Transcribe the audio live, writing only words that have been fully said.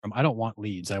I don't want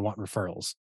leads. I want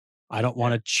referrals. I don't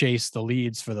want to chase the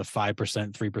leads for the 5%,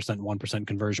 3%, 1%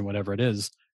 conversion, whatever it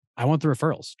is. I want the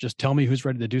referrals. Just tell me who's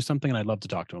ready to do something, and I'd love to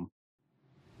talk to them.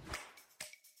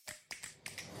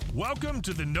 Welcome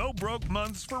to the No Broke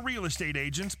Months for Real Estate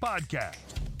Agents podcast.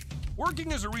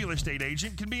 Working as a real estate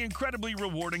agent can be incredibly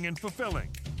rewarding and fulfilling,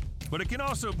 but it can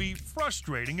also be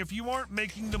frustrating if you aren't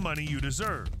making the money you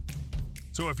deserve.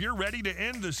 So if you're ready to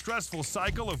end the stressful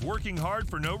cycle of working hard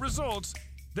for no results,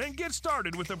 then get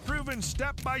started with a proven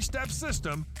step-by-step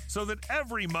system so that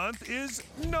every month is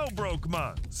no broke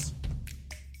months.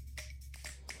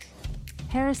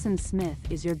 Harrison Smith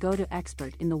is your go-to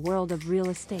expert in the world of real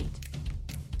estate.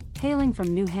 Hailing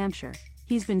from New Hampshire,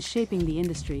 he's been shaping the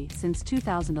industry since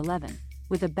 2011,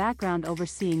 with a background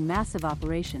overseeing massive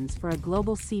operations for a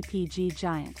global CPG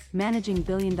giant, managing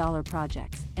billion-dollar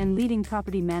projects, and leading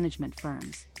property management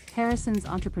firms. Harrison's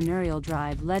entrepreneurial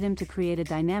drive led him to create a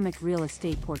dynamic real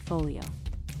estate portfolio.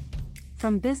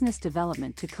 From business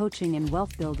development to coaching and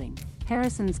wealth building,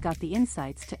 Harrison's got the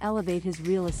insights to elevate his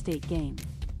real estate game.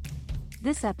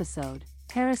 This episode,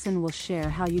 Harrison will share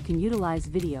how you can utilize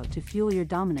video to fuel your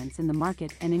dominance in the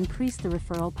market and increase the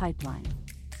referral pipeline.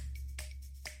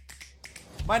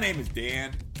 My name is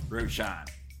Dan Rochon.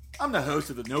 I'm the host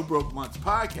of the No Broke Months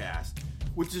podcast,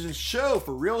 which is a show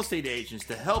for real estate agents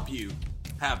to help you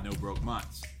have no broke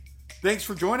months. Thanks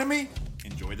for joining me.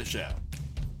 Enjoy the show.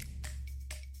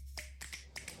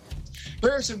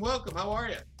 Harrison, welcome. How are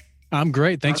you? I'm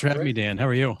great. Thanks for having me, Dan. How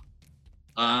are you?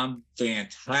 I'm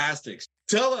fantastic.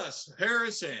 Tell us,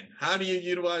 Harrison, how do you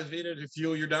utilize video to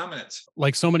fuel your dominance?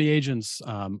 Like so many agents,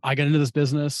 I got into this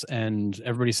business and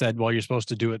everybody said, well, you're supposed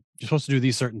to do it. You're supposed to do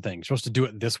these certain things. You're supposed to do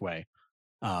it this way.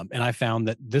 And I found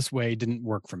that this way didn't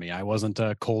work for me. I wasn't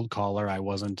a cold caller. I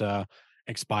wasn't a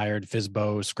expired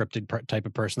FSBO scripted type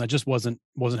of person. That just wasn't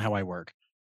how I work.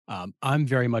 I'm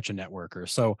very much a networker.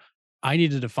 So I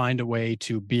needed to find a way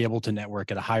to be able to network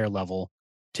at a higher level,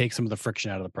 take some of the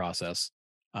friction out of the process.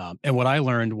 And what I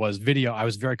learned was video. I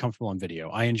was very comfortable on video.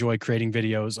 I enjoy creating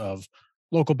videos of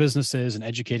local businesses and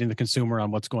educating the consumer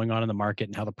on what's going on in the market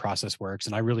and how the process works.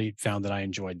 And I really found that I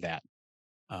enjoyed that.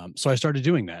 So I started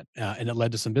doing that and it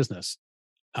led to some business.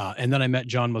 And then I met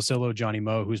John Mosillo, Johnny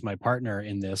Moe, who's my partner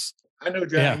in this. I know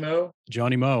Johnny Moe.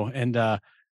 Johnny Moe. And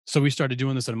so we started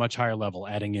doing this at a much higher level,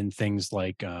 adding in things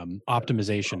like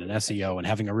optimization and SEO and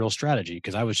having a real strategy,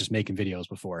 because I was just making videos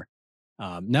before.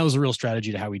 Now there's a real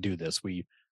strategy to how we do this. We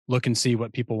look and see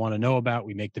what people want to know about.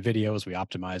 We make the videos, we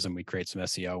optimize them, we create some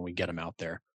SEO, and we get them out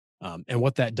there. And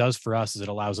what that does for us is it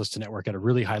allows us to network at a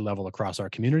really high level across our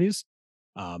communities.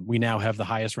 We now have the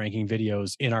highest ranking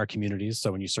videos in our communities.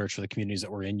 So when you search for the communities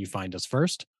that we're in, you find us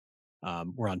first.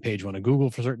 We're on page 1 of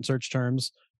Google for certain search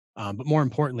terms. But more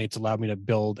importantly, it's allowed me to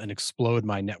build and explode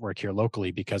my network here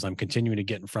locally because I'm continuing to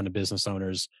get in front of business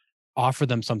owners, offer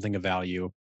them something of value.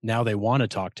 Now they want to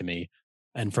talk to me.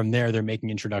 And from there, they're making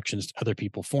introductions to other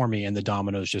people for me, and the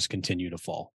dominoes just continue to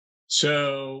fall.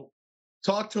 So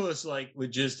talk to us like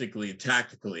logistically,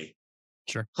 tactically.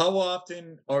 Sure. How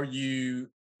often are you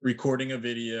recording a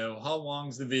video? How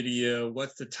long's the video?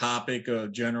 What's the topic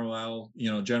of general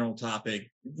topic?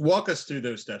 Walk us through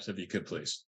those steps if you could,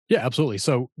 please. Yeah, absolutely.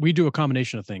 So we do a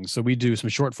combination of things. So we do some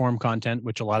short form content,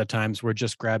 which a lot of times we're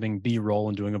just grabbing B-roll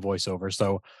and doing a voiceover.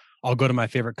 So I'll go to my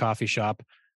favorite coffee shop,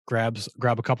 grab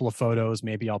a couple of photos,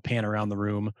 maybe I'll pan around the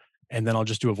room, and then I'll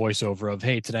just do a voiceover of,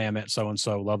 hey, today I'm at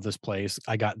so-and-so, love this place,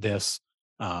 I got this,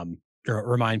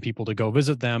 remind people to go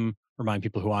visit them, remind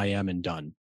people who I am, and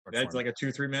done. That's like a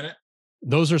 2-3 minute?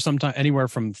 Those are sometimes anywhere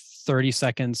from 30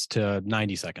 seconds to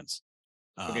 90 seconds.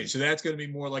 Okay, so that's going to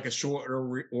be more like a short or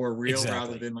reel exactly.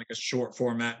 Rather than like a short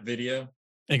format video?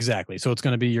 Exactly. So it's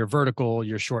going to be your vertical,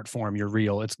 your short form, your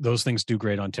reel. Those things do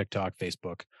great on TikTok,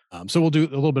 Facebook. So we'll do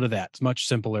a little bit of that. It's much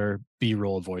simpler,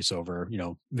 B-roll voiceover,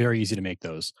 very easy to make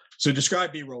those. So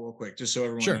describe B-roll real quick, just so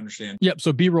everyone understands. Yep.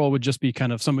 So B-roll would just be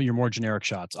kind of some of your more generic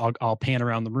shots. I'll pan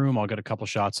around the room. I'll get a couple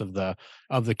shots of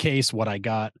the case, what I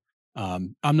got.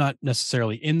 I'm not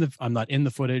necessarily in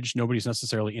the footage. Nobody's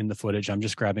necessarily in the footage. I'm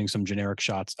just grabbing some generic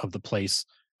shots of the place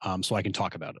so I can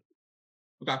talk about it.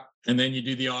 Okay. And then you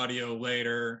do the audio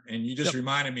later, and you just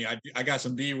reminded me, I got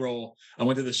some B-roll. I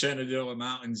went to the Shenandoah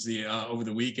Mountains over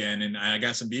the weekend, and I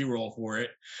got some B-roll for it.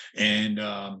 And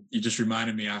you just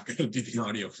reminded me I've got to do the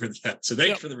audio for that. So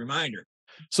thanks for the reminder.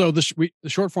 So the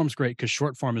short form is great because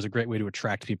short form is a great way to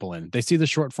attract people in. They see the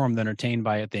short form, they're entertained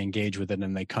by it, they engage with it,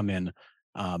 and they come in.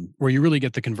 Where you really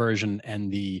get the conversion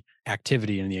and the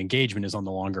activity and the engagement is on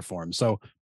the longer form. So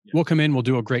we'll come in, we'll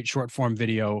do a great short form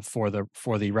video for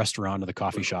the restaurant or the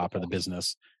coffee shop or the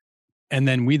business. And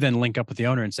then we link up with the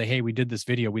owner and say, hey, we did this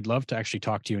video. We'd love to actually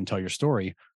talk to you and tell your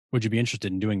story. Would you be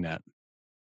interested in doing that?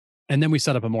 And then we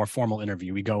set up a more formal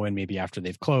interview. We go in maybe after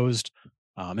they've closed.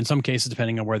 In some cases,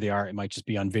 depending on where they are, it might just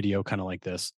be on video, kind of like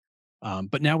this.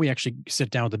 But now we actually sit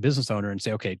down with the business owner and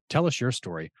say, okay, tell us your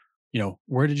story.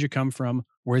 Where did you come from?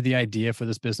 Where did the idea for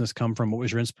this business come from? What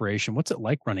was your inspiration? What's it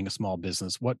like running a small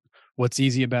business? What's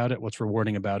easy about it? What's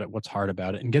rewarding about it? What's hard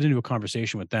about it? And get into a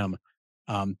conversation with them.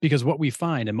 Because what we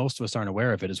find, and most of us aren't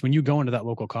aware of it, is when you go into that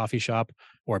local coffee shop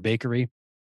or bakery,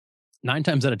 9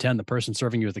 times out of 10, the person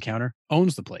serving you at the counter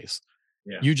owns the place.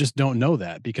 Yeah. You just don't know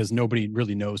that because nobody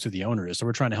really knows who the owner is. So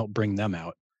we're trying to help bring them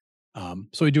out.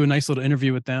 So we do a nice little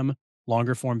interview with them,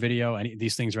 longer form video.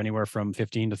 These things are anywhere from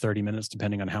 15 to 30 minutes,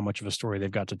 depending on how much of a story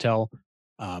they've got to tell.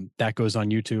 That goes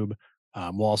on YouTube.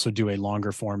 We'll also do a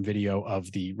longer form video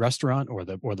of the restaurant or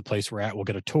the place we're at. We'll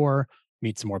get a tour,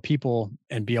 meet some more people,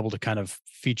 and be able to kind of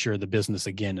feature the business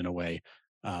again in a way.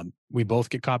 We both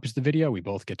get copies of the video. We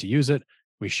both get to use it.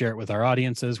 We share it with our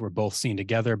audiences. We're both seen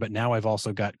together. But now I've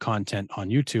also got content on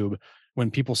YouTube. When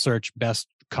people search best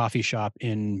coffee shop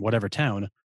in whatever town,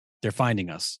 they're finding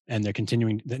us and they're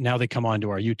continuing. Now they come onto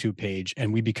our YouTube page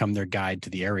and we become their guide to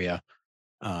the area.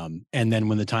 And then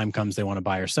when the time comes, they want to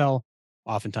buy or sell.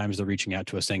 Oftentimes they're reaching out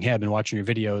to us saying, hey, I've been watching your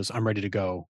videos. I'm ready to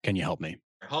go. Can you help me?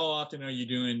 How often are you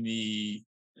doing the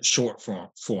short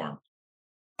form?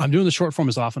 I'm doing the short form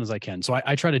as often as I can. So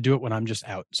I try to do it when I'm just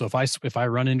out. So if I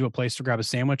run into a place to grab a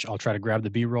sandwich, I'll try to grab the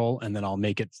B-roll and then I'll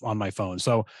make it on my phone.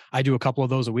 So I do a couple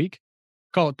of those a week,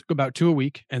 call it about 2 a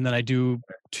week. And then I do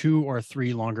 2 or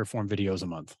 3 longer form videos a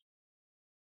month.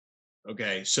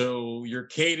 Okay. So your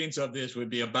cadence of this would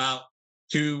be about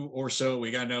 2 or so. We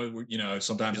got to know,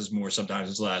 sometimes it's more, sometimes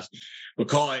it's less. We'll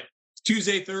call it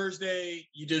Tuesday, Thursday.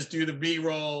 You just do the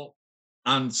B-roll.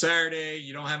 On Saturday,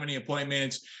 you don't have any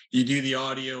appointments. You do the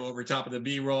audio over top of the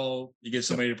B-roll. You get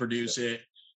somebody to produce it,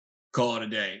 call it a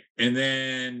day. And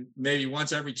then maybe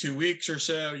once every 2 weeks or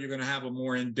so, you're going to have a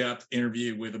more in-depth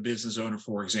interview with a business owner,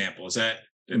 for example.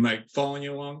 Am I following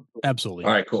you along? Absolutely.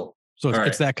 All right, cool. So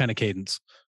it's that kind of cadence.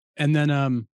 And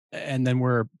then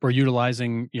we're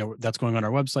utilizing, that's going on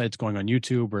our website. It's going on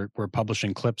YouTube. We're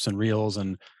publishing clips and reels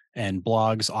and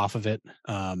blogs off of it.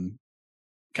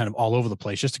 Kind of all over the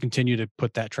place just to continue to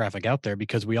put that traffic out there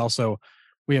because we have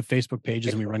Facebook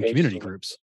pages and we run community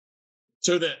groups.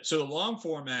 So the long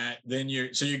format, then you're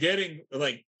getting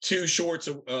like 2 shorts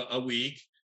a week.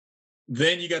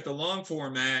 Then you got the long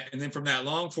format. And then from that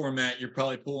long format, you're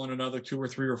probably pulling another 2 or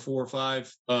 3 or 4 or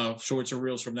 5 shorts or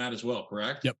reels from that as well.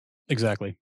 Correct? Yep,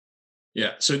 exactly.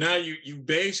 Yeah. So now you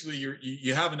basically,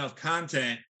 you have enough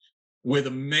content with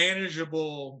a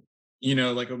manageable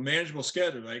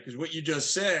schedule, right? Because what you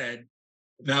just said,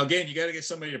 now again, you got to get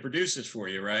somebody to produce this for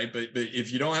you, right? But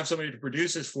if you don't have somebody to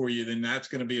produce this for you, then that's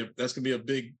going to be a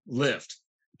big lift.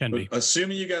 Can be.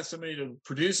 Assuming you got somebody to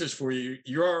produce this for you,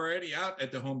 you're already out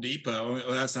at the Home Depot.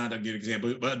 Well, that's not a good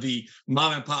example, but the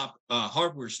mom and pop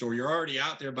hardware store, you're already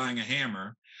out there buying a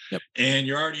hammer. Yep. And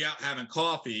you're already out having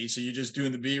coffee. So you're just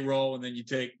doing the B-roll and then you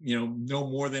take, no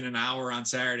more than an hour on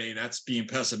Saturday. That's being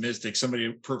pessimistic.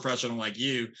 Somebody professional like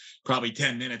you, probably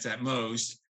 10 minutes at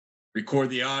most, record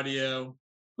the audio,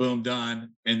 boom, done.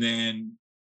 And then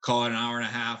call it an hour and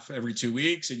a half every 2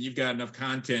 weeks. And you've got enough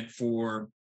content for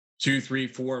 2, 3,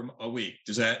 4 a week.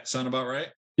 Does that sound about right?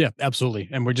 Yeah, absolutely.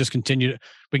 And we continue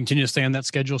to stay on that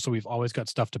schedule. So we've always got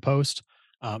stuff to post.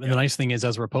 And the nice thing is,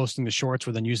 as we're posting the shorts,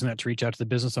 we're then using that to reach out to the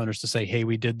business owners to say, hey,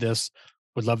 we did this.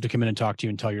 Would love to come in and talk to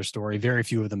you and tell your story. Very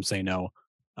few of them say no.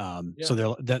 So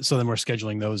then we're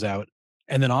scheduling those out.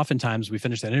 And then oftentimes we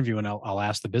finish that interview and I'll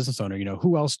ask the business owner,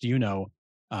 who else do you know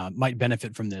might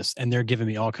benefit from this? And they're giving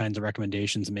me all kinds of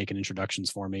recommendations and making introductions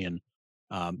for me. And,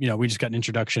 we just got an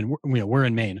introduction. We're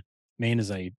in Maine. Maine is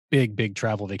a big, big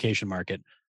travel vacation market.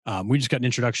 We just got an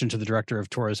introduction to the director of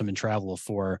tourism and travel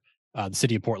for the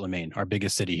city of Portland, Maine, our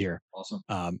biggest city here. Awesome.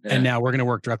 And now we're going to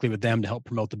work directly with them to help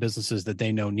promote the businesses that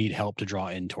they know need help to draw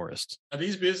in tourists. Now,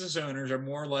 these business owners are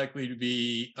more likely to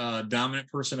be dominant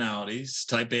personalities,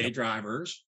 type A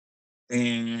drivers,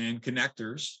 and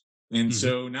connectors. And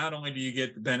so not only do you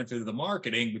get the benefit of the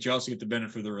marketing, but you also get the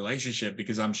benefit of the relationship,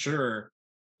 because I'm sure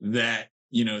that,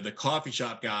 the coffee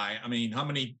shop guy, how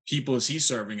many people is he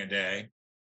serving a day?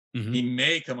 He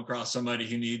may come across somebody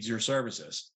who needs your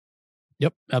services.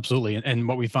 Yep, absolutely. And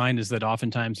what we find is that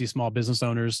oftentimes these small business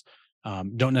owners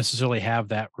don't necessarily have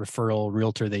that referral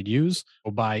realtor they'd use.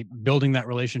 By building that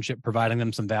relationship, providing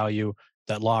them some value,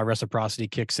 that law of reciprocity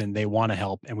kicks in. They want to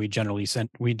help, and we generally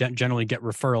get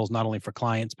referrals not only for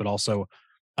clients but also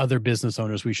other business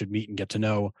owners we should meet and get to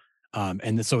know.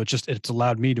 And so it's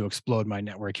allowed me to explode my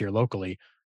network here locally.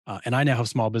 And I now have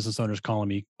small business owners calling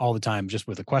me all the time just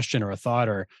with a question or a thought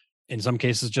or, in some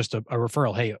cases, just a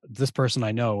referral. Hey, this person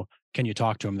I know, can you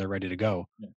talk to them? They're ready to go.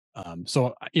 Yeah.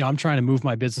 So, I'm trying to move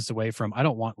my business away from, I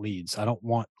don't want leads. I don't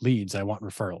want leads. I want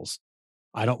referrals.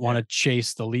 I don't want to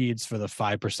chase the leads for the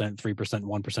 5%, 3%,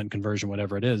 1% conversion,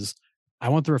 whatever it is. I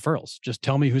want the referrals. Just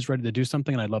tell me who's ready to do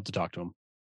something and I'd love to talk to them.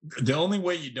 The only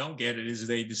way you don't get it is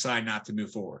they decide not to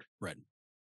move forward. Right.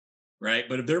 Right.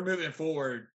 But if they're moving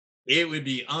forward, it would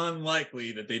be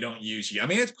unlikely that they don't use you. I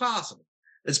mean, it's possible.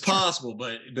 It's possible,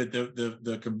 but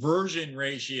the conversion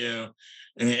ratio,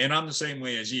 and I'm the same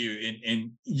way as you.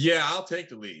 And yeah, I'll take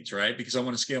the leads, right? Because I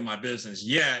want to scale my business.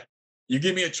 Yet you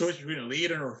give me a choice between a lead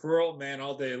and a referral, man,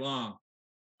 all day long,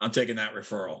 I'm taking that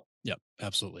referral. Yep,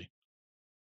 absolutely.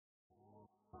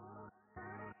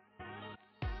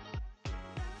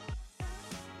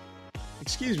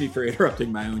 Excuse me for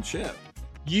interrupting my own show.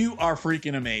 You are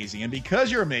freaking amazing. And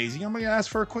because you're amazing, I'm going to ask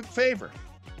for a quick favor.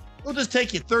 It'll just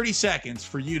take you 30 seconds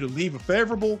for you to leave a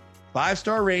favorable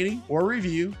 5-star rating or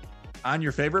review on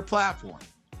your favorite platform.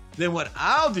 Then what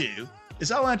I'll do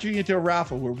is I'll enter you into a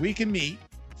raffle where we can meet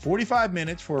 45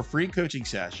 minutes for a free coaching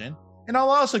session. And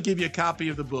I'll also give you a copy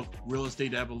of the book, Real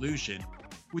Estate Evolution,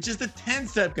 which is the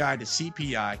 10-step guide to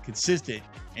CPI, consistent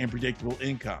and predictable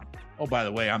income. Oh, by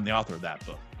the way, I'm the author of that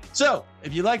book. So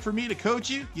if you'd like for me to coach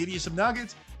you, give you some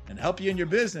nuggets, and help you in your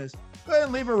business, go ahead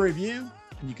and leave a review,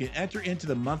 and you can enter into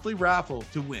the monthly raffle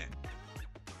to win.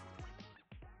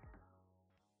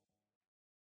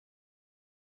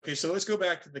 Okay, so let's go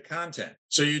back to the content.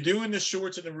 So you're doing the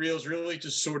shorts and the reels really to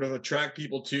sort of attract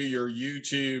people to your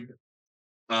YouTube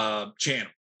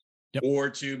channel. Yep. Or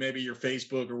to maybe your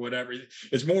Facebook or whatever.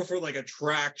 It's more for like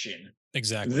attraction.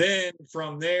 Exactly. Then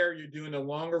from there, you're doing a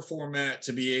longer format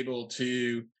to be able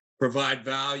to provide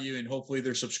value, and hopefully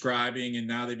they're subscribing and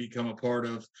now they become a part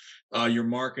of your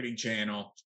marketing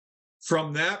channel.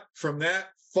 From that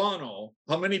funnel,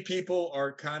 how many people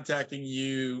are contacting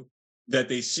you that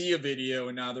they see a video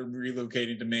and now they're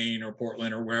relocating to Maine or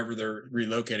Portland or wherever they're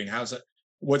relocating? How's that?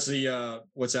 What's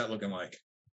that looking like?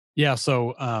 Yeah.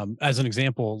 So as an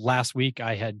example, last week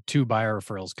I had 2 buyer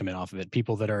referrals come in off of it.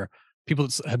 People that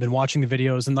have been watching the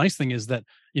videos. And the nice thing is that,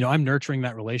 I'm nurturing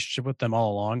that relationship with them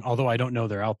all along, although I don't know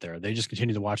they're out there. They just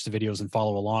continue to watch the videos and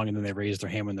follow along, and then they raise their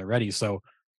hand when they're ready. So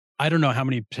I don't know how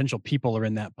many potential people are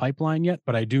in that pipeline yet,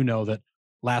 but I do know that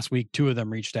last week, 2 of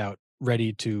them reached out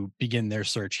ready to begin their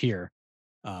search here.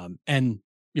 And,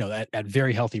 at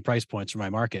very healthy price points for my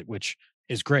market, which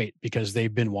is great because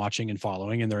they've been watching and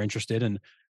following and they're interested. And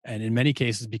in many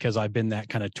cases, because I've been that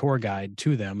kind of tour guide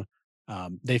to them,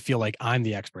 they feel like I'm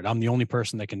the expert. I'm the only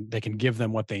person that can give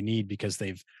them what they need because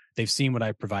they've seen what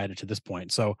I've provided to this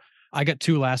point. So I got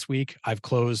 2 last week. I've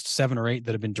closed 7 or 8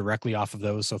 that have been directly off of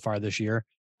those so far this year,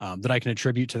 that I can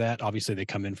attribute to that. Obviously, they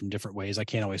come in from different ways. I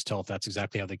can't always tell if that's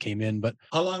exactly how they came in. But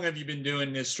how long have you been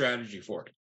doing this strategy for?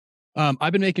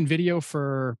 I've been making video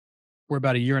for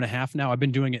about 1.5 years now. I've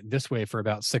been doing it this way for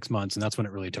about 6 months, and that's when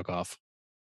it really took off.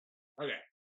 Okay.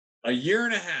 1.5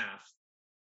 years,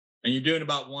 and you're doing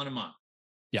about 1 a month.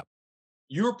 Yep.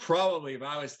 You're probably, if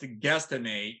I was to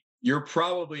guesstimate, you're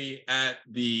probably at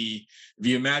if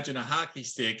you imagine a hockey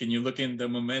stick and you look in the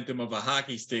momentum of a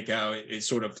hockey stick, how it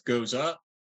sort of goes up.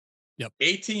 Yep.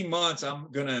 18 months,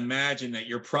 I'm going to imagine that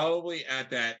you're probably at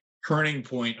that turning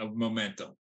point of momentum.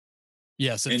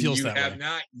 Yes, it feels that way. And you have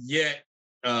not yet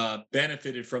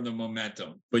benefited from the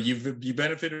momentum, but you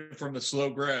benefited from the slow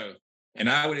growth. And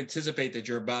I would anticipate that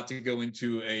you're about to go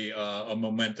into a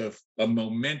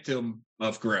momentum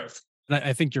of growth. And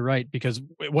I think you're right, because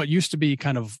what used to be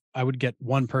kind of, I would get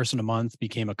 1 person a month,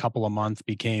 became a couple a month,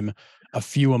 became a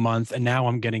few a month. And now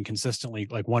I'm getting consistently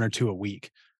like 1 or 2 a week.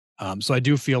 So I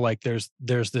do feel like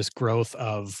there's this growth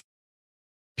of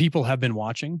people have been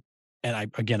watching. And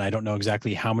I don't know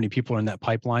exactly how many people are in that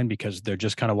pipeline because they're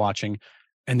just kind of watching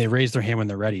and they raise their hand when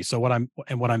they're ready. So what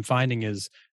I'm finding is,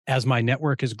 as my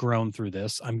network has grown through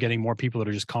this, I'm getting more people that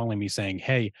are just calling me saying,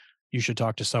 "Hey, you should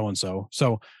talk to so-and-so."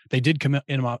 So they did come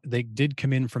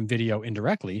in from video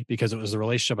indirectly because it was the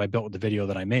relationship I built with the video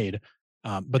that I made.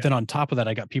 But then on top of that,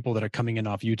 I got people that are coming in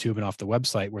off YouTube and off the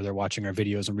website where they're watching our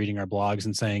videos and reading our blogs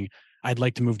and saying, "I'd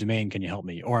like to move to Maine. Can you help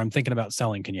me?" Or "I'm thinking about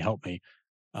selling. Can you help me?"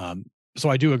 So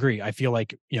I do agree. I feel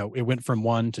like, it went from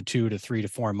 1 to 2 to 3 to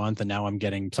 4 a month. And now I'm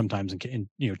getting sometimes in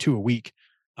 2 a week,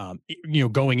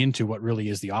 going into what really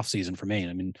is the off season for Maine.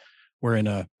 I mean, we're in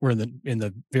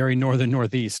the very northern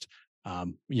Northeast.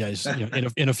 In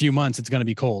a few months, it's going to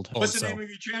be cold. What's the name of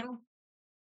your channel?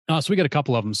 So we got a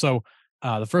couple of them. So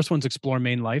the first one's Explore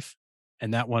Maine Life.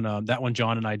 And that one,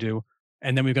 John and I do.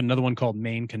 And then we've got another one called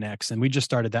Maine Connects. And we just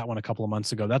started that one a couple of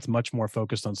months ago. That's much more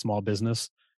focused on small business,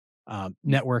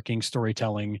 networking,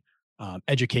 storytelling,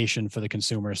 education for the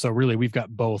consumer. So really, we've got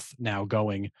both now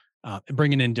going,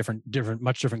 bringing in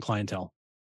much different clientele.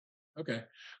 Okay.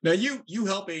 Now you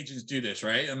help agents do this,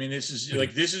 right? I mean, this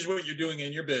is what you're doing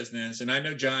in your business. And I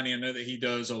know Johnny, I know that he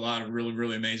does a lot of really,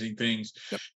 really amazing things.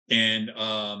 Yep. And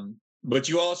but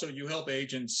you help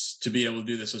agents to be able to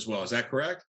do this as well. Is that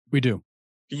correct? We do.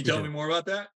 Can you tell me more about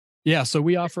that? Yeah. So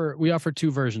we offer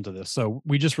two versions of this. So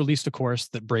we just released a course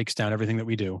that breaks down everything that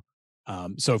we do.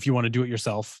 So if you want to do it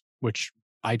yourself, which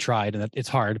I tried and it's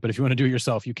hard, but if you want to do it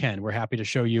yourself, you can. We're happy to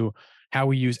show you how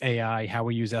we use AI, how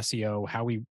we use SEO, how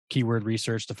we keyword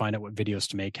research to find out what videos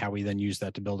to make, how we then use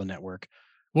that to build a network.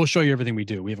 We'll show you everything we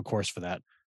do. We have a course for that.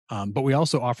 But we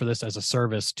also offer this as a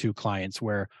service to clients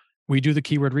where we do the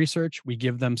keyword research. We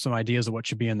give them some ideas of what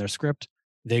should be in their script.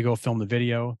 They go film the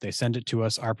video. They send it to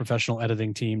us. Our professional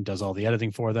editing team does all the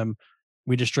editing for them.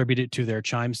 We distribute it to their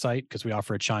Chime site because we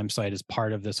offer a Chime site as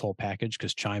part of this whole package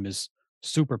because Chime is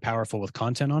super powerful with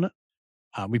content on it.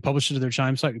 We publish it to their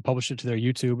Chime site, we publish it to their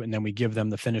YouTube, and then we give them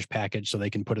the finished package so they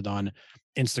can put it on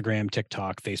Instagram,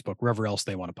 TikTok, Facebook, wherever else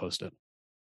they want to post it.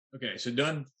 Okay, so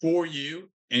done for you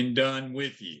and done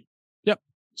with you. Yep.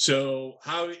 So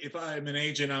if I'm an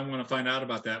agent, I want to find out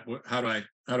about that. How do I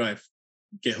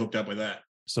get hooked up with that?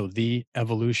 So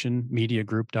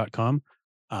theevolutionmediagroup.com.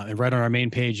 And right on our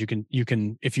main page, you can,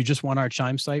 if you just want our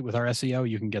Chime site with our SEO,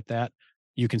 you can get that.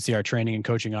 You can see our training and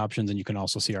coaching options, and you can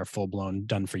also see our full-blown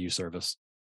done-for-you service.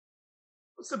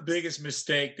 What's the biggest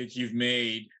mistake that you've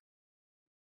made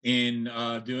in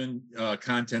doing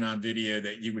content on video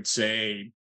that you would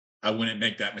say, I wouldn't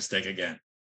make that mistake again?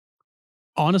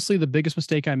 Honestly, the biggest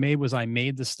mistake I made was I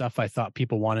made the stuff I thought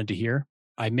people wanted to hear.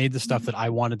 I made the stuff that I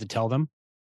wanted to tell them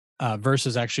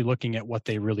versus actually looking at what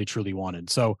they really, truly wanted.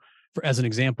 So as an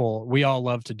example, we all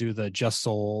love to do the just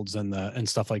solds and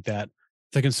stuff like that.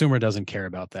 The consumer doesn't care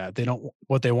about that.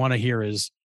 What they want to hear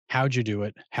is, how'd you do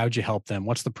it? How'd you help them?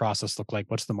 What's the process look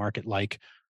like? What's the market like?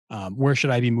 Where should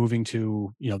I be moving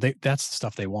to? That's the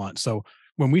stuff they want. So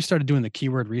when we started doing the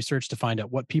keyword research to find out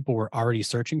what people were already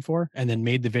searching for and then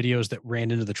made the videos that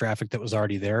ran into the traffic that was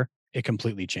already there, it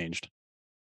completely changed.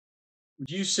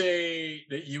 Would you say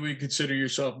that you would consider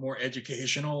yourself more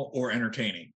educational or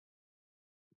entertaining?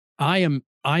 I am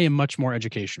much more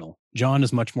educational. John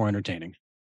is much more entertaining.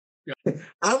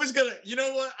 I was gonna, you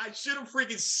know what? I should have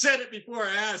freaking said it before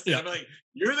I asked him. I'm like,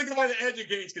 you're the guy that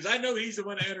educates because I know he's the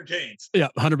one that entertains. Yeah,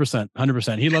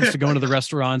 100%. He loves to go into the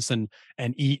restaurants and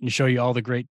eat and show you all the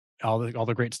great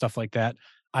stuff like that.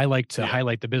 I like to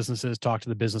highlight the businesses, talk to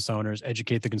the business owners,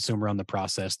 educate the consumer on the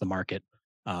process, the market.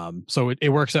 So it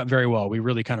works out very well. We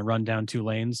really kind of run down two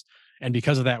lanes. And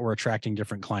because of that, we're attracting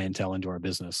different clientele into our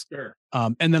business. Sure.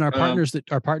 And then our partners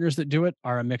that do it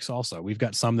are a mix also. We've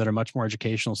got some that are much more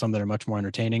educational, some that are much more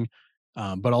entertaining.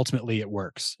 But ultimately it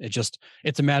works.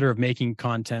 It's a matter of making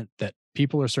content that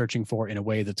people are searching for in a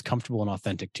way that's comfortable and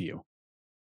authentic to you.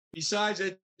 Besides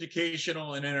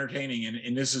educational and entertaining,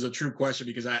 and this is a true question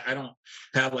because I don't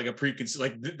have like a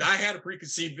preconceived, I had a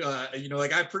preconceived,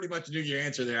 I pretty much knew your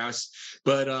answer there.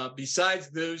 But besides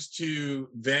those two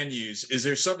venues, is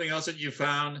there something else that you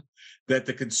found that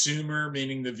the consumer,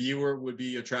 meaning the viewer, would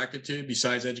be attracted to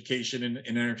besides education and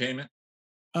entertainment?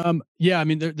 Yeah, I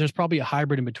mean, there's probably a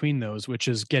hybrid in between those, which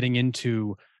is getting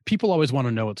into, people always want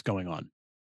to know what's going on.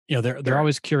 They're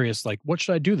always curious, like, what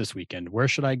should I do this weekend? Where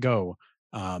should I go?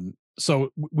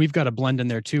 So we've got a blend in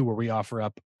there too, where we offer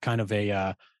up kind of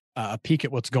a peek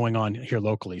at what's going on here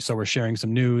locally. So we're sharing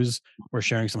some news, we're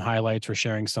sharing some highlights, we're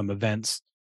sharing some events.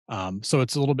 So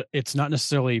it's not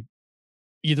necessarily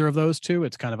either of those two.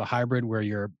 It's kind of a hybrid where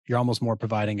you're almost more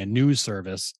providing a news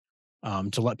service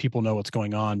to let people know what's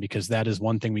going on, because that is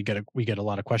one thing we get a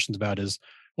lot of questions about is,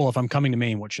 well, if I'm coming to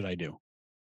Maine, what should I do?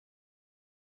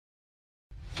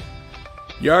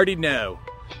 You already know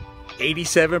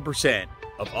 87%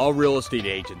 of all real estate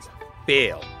agents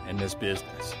fail in this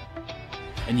business.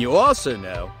 And you also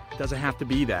know it doesn't have to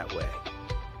be that way.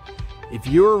 If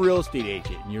you're a real estate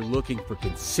agent and you're looking for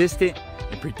consistent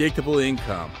and predictable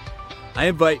income, I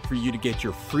invite for you to get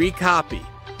your free copy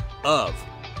of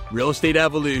Real Estate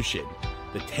Evolution,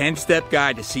 the 10-step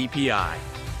guide to CPI,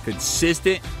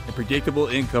 consistent and predictable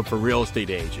income for real estate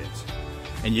agents.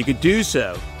 And you can do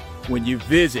so when you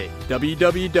visit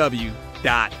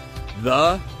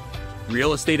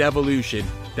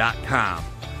www.therealestateevolution.com.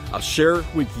 I'll share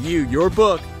with you your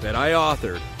book that I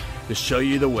authored to show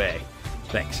you the way.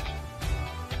 Thanks.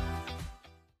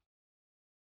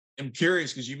 I'm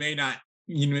curious because you may not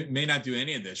do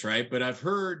any of this, right? But I've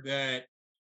heard that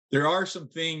there are some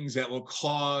things that will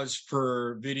cause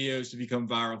for videos to become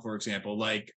viral, for example,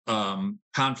 like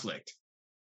conflict,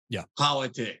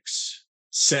 politics,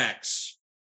 sex,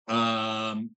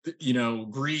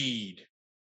 greed,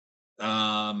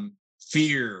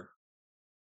 fear.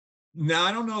 Now,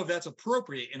 I don't know if that's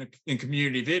appropriate in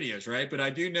community videos, right? But I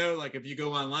do know, like, if you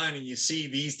go online and you see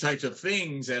these types of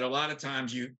things, that a lot of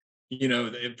times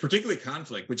particularly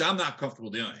conflict, which I'm not comfortable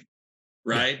doing,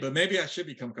 right? But maybe I should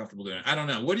become comfortable doing it. I don't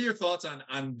know. What are your thoughts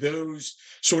on those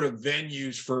sort of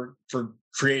venues for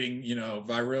creating,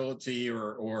 virality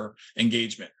or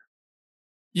engagement?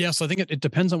 Yeah, so I think it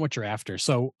depends on what you're after.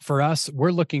 So for us,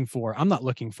 I'm not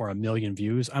looking for a million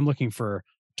views. I'm looking for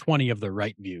 20 of the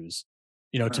right views.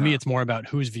 To me, Uh-huh. it's more about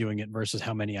who's viewing it versus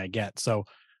how many I get. So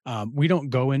we don't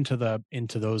go into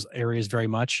those areas very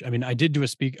much. I mean, I did do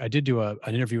an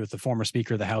interview with the former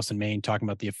Speaker of the House in Maine talking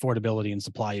about the affordability and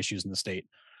supply issues in the state.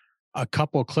 A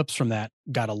couple clips from that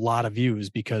got a lot of views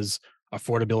because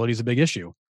affordability is a big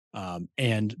issue.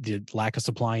 And the lack of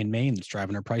supply in Maine that's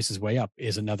driving our prices way up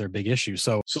is another big issue.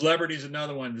 So, Celebrity is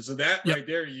another one. So that yep, right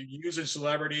there, you use a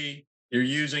celebrity, you're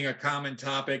using a common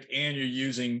topic, and you're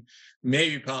using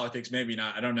maybe politics, maybe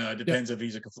not. I don't know. It yep. depends if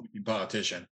he's a conflicting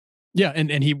politician. Yeah,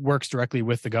 and he works directly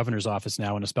with the governor's office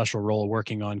now in a special role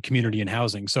working on community and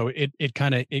housing. So it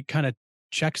kind of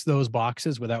checks those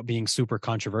boxes without being super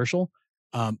controversial.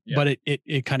 Yeah. But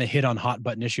it kind of hit on hot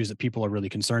button issues that people are really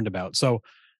concerned about. So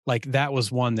like that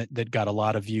was one that got a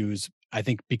lot of views, I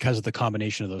think, because of the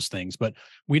combination of those things. But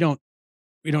we don't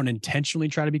we don't intentionally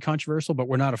try to be controversial, but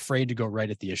we're not afraid to go right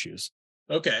at the issues.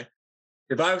 Okay.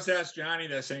 If I was to ask Johnny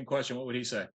that same question, what would he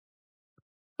say?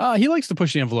 He likes to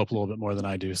push the envelope a little bit more than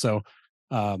I do. So,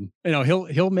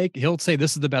 he'll say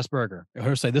this is the best burger. Or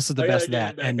he'll say this is the I gotta best get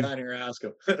him that. back And on here and ask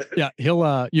him. yeah,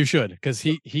 you should, because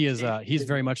he's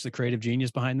very much the creative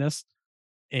genius behind this.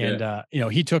 Yeah.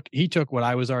 And he took what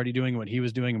I was already doing, what he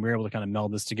was doing, and we were able to kind of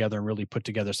meld this together and really put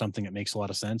together something that makes a lot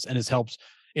of sense. And it's helped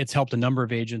a number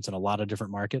of agents in a lot of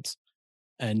different markets.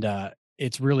 And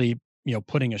it's really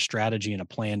putting a strategy and a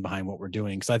plan behind what we're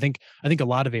doing, because I think a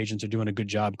lot of agents are doing a good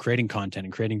job creating content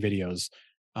and creating videos,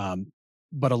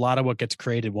 but a lot of what gets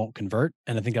created won't convert,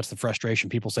 and I think that's the frustration.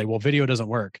 People say, well, video doesn't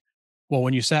work. Well,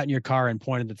 when you sat in your car and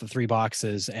pointed at the three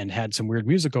boxes and had some weird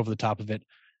music over the top of it,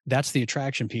 that's the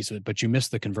attraction piece of it, but you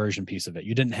missed the conversion piece of it.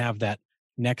 You didn't have that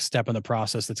next step in the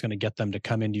process that's going to get them to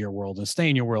come into your world and stay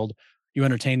in your world. You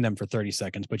entertained them for 30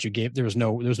 seconds, but there was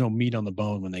no meat on the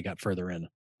bone when they got further in.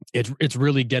 It's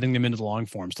really getting them into the long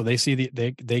form. So they see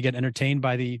they get entertained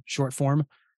by the short form.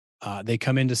 They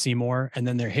come in to see more, and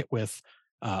then they're hit with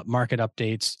market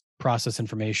updates, process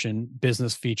information,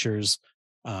 business features.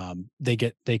 They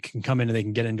can come in and they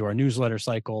can get into our newsletter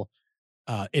cycle.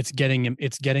 It's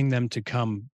getting them to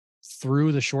come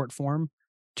through the short form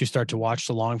to start to watch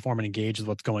the long form and engage with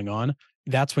what's going on.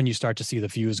 That's when you start to see the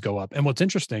views go up. And what's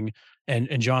interesting,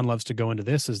 and John loves to go into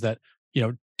this, is that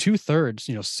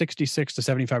 2/3, 66 to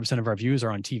 75% of our views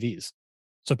are on TVs.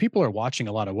 So people are watching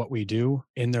a lot of what we do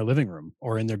in their living room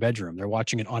or in their bedroom. They're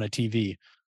watching it on a TV,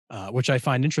 which I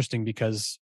find interesting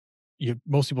because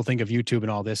most people think of YouTube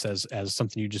and all this as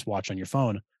something you just watch on your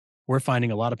phone. We're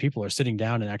finding a lot of people are sitting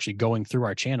down and actually going through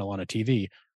our channel on a TV,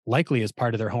 likely as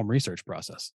part of their home research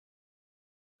process.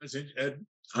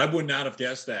 I would not have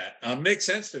guessed that. Makes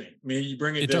sense to me. I mean, you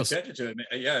bring It the does. attention to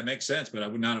it. Yeah, it makes sense, but I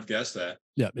would not have guessed that.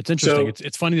 Yeah, it's interesting. So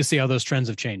It's funny to see how those trends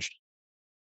have changed.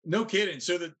 no kidding.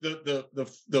 So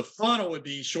the funnel would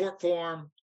be short form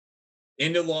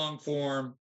into long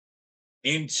form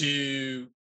into,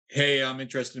 hey, I'm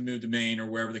interested to move to Maine or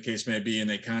wherever the case may be, and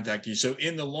they contact you. So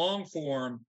in the long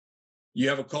form, you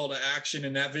have a call to action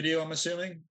in that video, I'm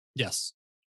assuming. Yes.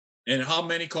 And how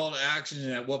many call to actions,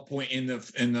 and at what point in the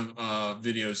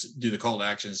videos do the call to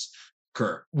actions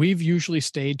occur? We've usually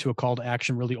stayed to a call to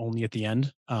action really only at the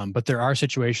end, but there are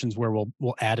situations where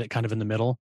we'll add it kind of in the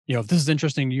middle. If this is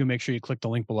interesting to you, make sure you click the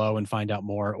link below and find out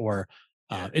more. Or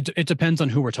it depends on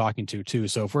who we're talking to too.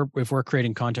 So if we're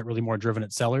creating content really more driven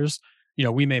at sellers,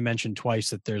 we may mention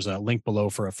twice that there's a link below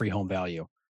for a free home value.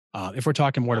 If we're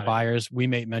talking more to Got it. buyers, we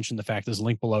may mention the fact there's a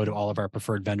link below to all of our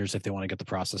preferred vendors if they want to get the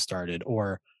process started,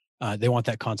 or they want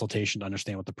that consultation to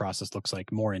understand what the process looks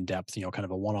like more in depth, kind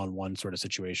of a one-on-one sort of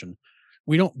situation.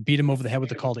 We don't beat them over the head with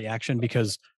the call to action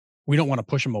because we don't want to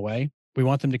push them away. We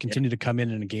want them to continue to come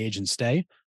in and engage and stay.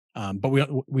 But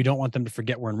we don't want them to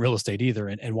forget we're in real estate either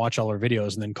and watch all our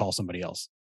videos and then call somebody else.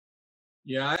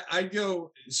 Yeah, I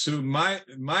go. So my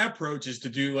approach is to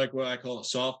do like what I call a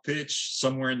soft pitch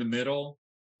somewhere in the middle,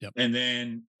 Yep. and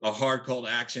then a hard call to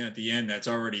action at the end that's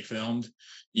already filmed,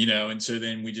 and so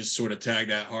then we just sort of tag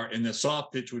that hard. And the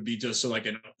soft pitch would be just so like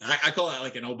I call that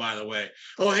like an, oh, by the way,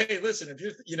 oh, hey, listen, if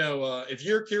you're if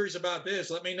you're curious about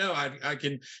this, let me know. I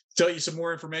can tell you some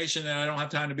more information, and I don't have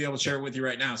time to be able to share it with you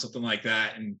right now, something like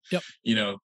that. And Yep.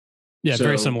 Yeah, So,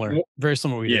 very similar. Very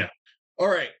similar. Yeah. All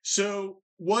right. So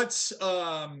what's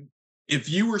if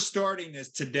you were starting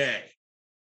this today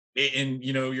and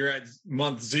you're at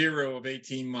month 0 of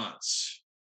 18 months.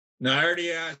 Now I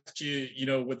already asked you,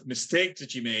 with mistakes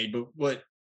that you made, but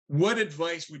what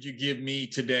advice would you give me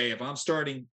today if I'm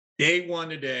starting day 1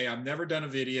 today? I've never done a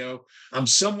video. I'm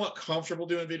somewhat comfortable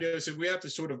doing videos. So we have to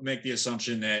sort of make the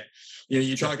assumption that,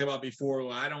 you talked about before,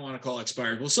 well, I don't want to call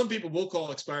expired. Well, some people will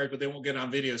call expired, but they won't get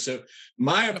on video. So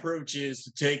my approach is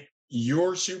to take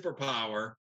your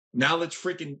superpower. Now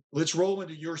let's roll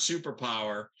into your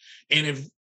superpower. And if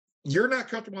you're not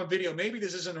comfortable on video, maybe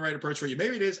this isn't the right approach for you.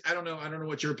 Maybe it is. I don't know. I don't know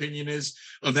what your opinion is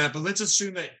of that, but let's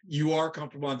assume that you are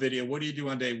comfortable on video. What do you do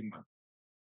on day 1?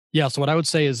 Yeah. So what I would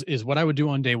say is what I would do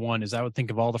on day 1 is I would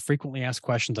think of all the frequently asked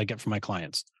questions I get from my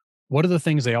clients. What are the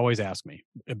things they always ask me?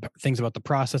 Things about the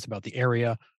process, about the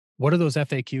area. What are those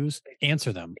FAQs?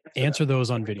 Answer them. Answer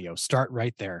those on video. Start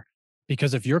right there.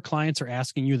 Because if your clients are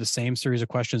asking you the same series of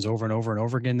questions over and over and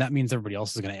over again, that means everybody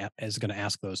else is going to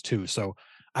ask those too. So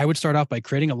I would start off by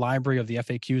creating a library of the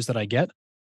FAQs that I get.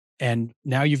 And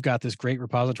now you've got this great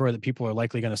repository that people are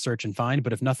likely going to search and find.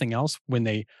 But if nothing else, when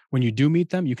you do meet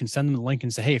them, you can send them the link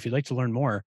and say, hey, if you'd like to learn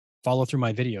more, follow through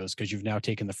my videos, because you've now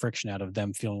taken the friction out of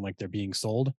them feeling like they're being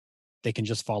sold. They can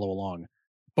just follow along.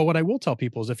 But what I will tell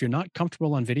people is if you're not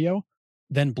comfortable on video,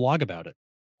 then blog about it,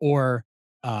 or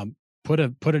put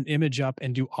an image up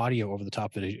and do audio over the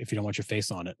top of it if you don't want your face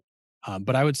on it.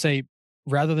 But I would say,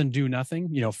 rather than do nothing,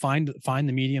 find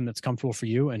the medium that's comfortable for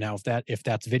you. And now if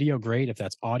that's video, great. If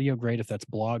that's audio, great. If that's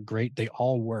blog, great. They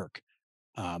all work.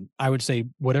 I would say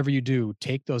whatever you do,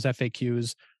 take those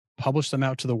FAQs, publish them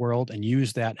out to the world, and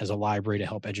use that as a library to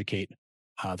help educate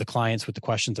the clients with the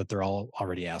questions that they're all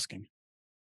already asking.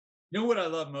 You know what I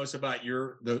love most about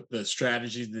the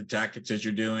strategies, the tactics that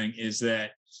you're doing is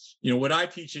that, what I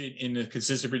teach in the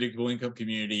consistent predictable income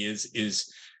community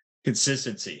is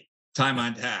consistency, time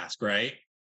on task, right?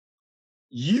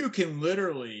 You can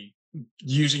literally,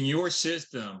 using your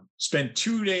system, spend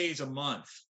 2 days a month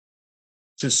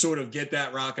to sort of get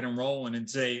that rocking and rolling and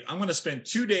say, I'm going to spend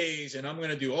 2 days and I'm going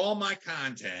to do all my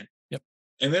content. Yep.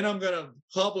 And then I'm going to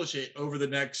publish it over the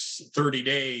next 30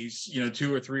 days,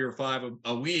 2 or 3 or 5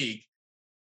 a week.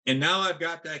 And now I've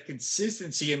got that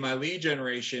consistency in my lead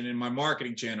generation, in my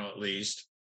marketing channel, at least.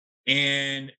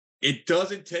 And it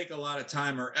doesn't take a lot of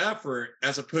time or effort,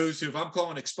 as opposed to if I'm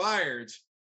calling expireds,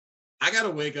 I got to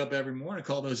wake up every morning and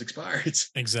call those expireds.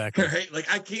 Exactly. Right. Like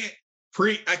I can't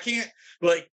pre-do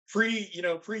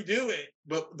it,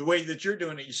 but the way that you're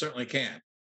doing it, you certainly can.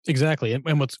 Exactly.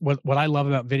 And what I love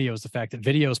about video is the fact that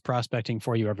video is prospecting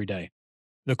for you every day.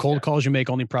 The cold calls you make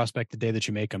only prospect the day that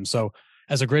you make them. So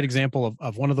as a great example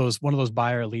of one of those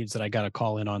buyer leads that I got a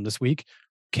call in on this week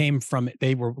came from,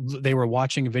 they were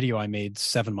watching a video I made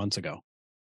 7 months ago.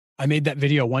 I made that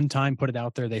video one time, put it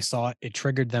out there. They saw it. It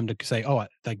triggered them to say, oh,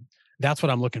 like that's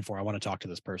what I'm looking for. I want to talk to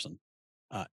this person.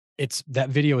 That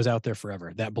video is out there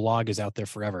forever. That blog is out there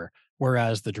forever.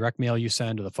 Whereas the direct mail you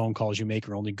send or the phone calls you make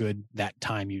are only good that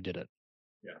time you did it.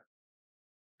 Yeah.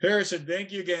 Harrison,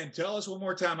 thank you again. Tell us one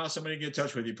more time how somebody can get in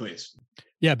touch with you, please.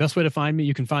 Yeah. Best way to find me.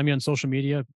 You can find me on social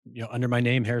media, under my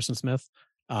name, Harrison Smith.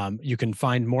 You can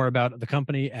find more about the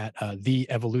company at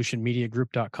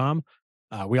theevolutionmediagroup.com.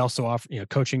 We also offer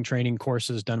coaching, training,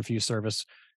 courses, done for you service.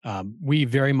 We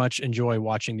very much enjoy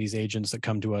watching these agents that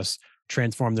come to us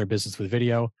transform their business with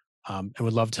video, and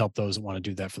would love to help those that want to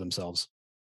do that for themselves.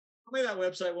 Tell me that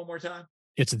website one more time.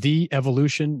 It's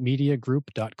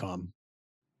theevolutionmediagroup.com.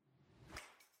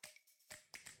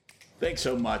 Thanks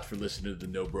so much for listening to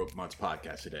the No Broke Months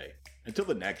podcast today. Until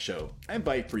the next show, I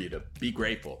invite for you to be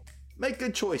grateful, make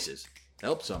good choices,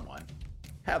 help someone,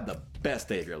 have the best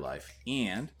day of your life,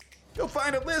 and go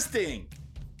find a listing.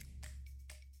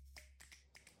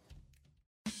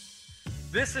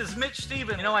 This is Mitch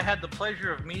Stevens. I had the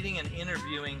pleasure of meeting and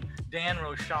interviewing Dan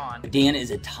Rochon. Dan is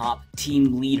a top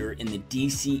team leader in the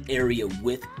DC area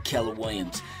with Keller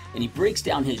Williams, and he breaks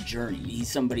down his journey. He's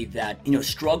somebody that,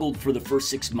 struggled for the first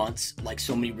 6 months like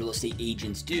so many real estate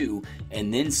agents do,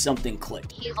 and then something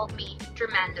clicked. He helped me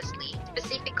tremendously,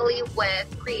 specifically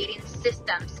with creating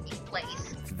systems in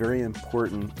place. It's very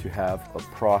important to have a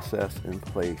process in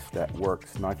place that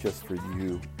works not just for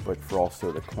you, but for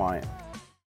also the client.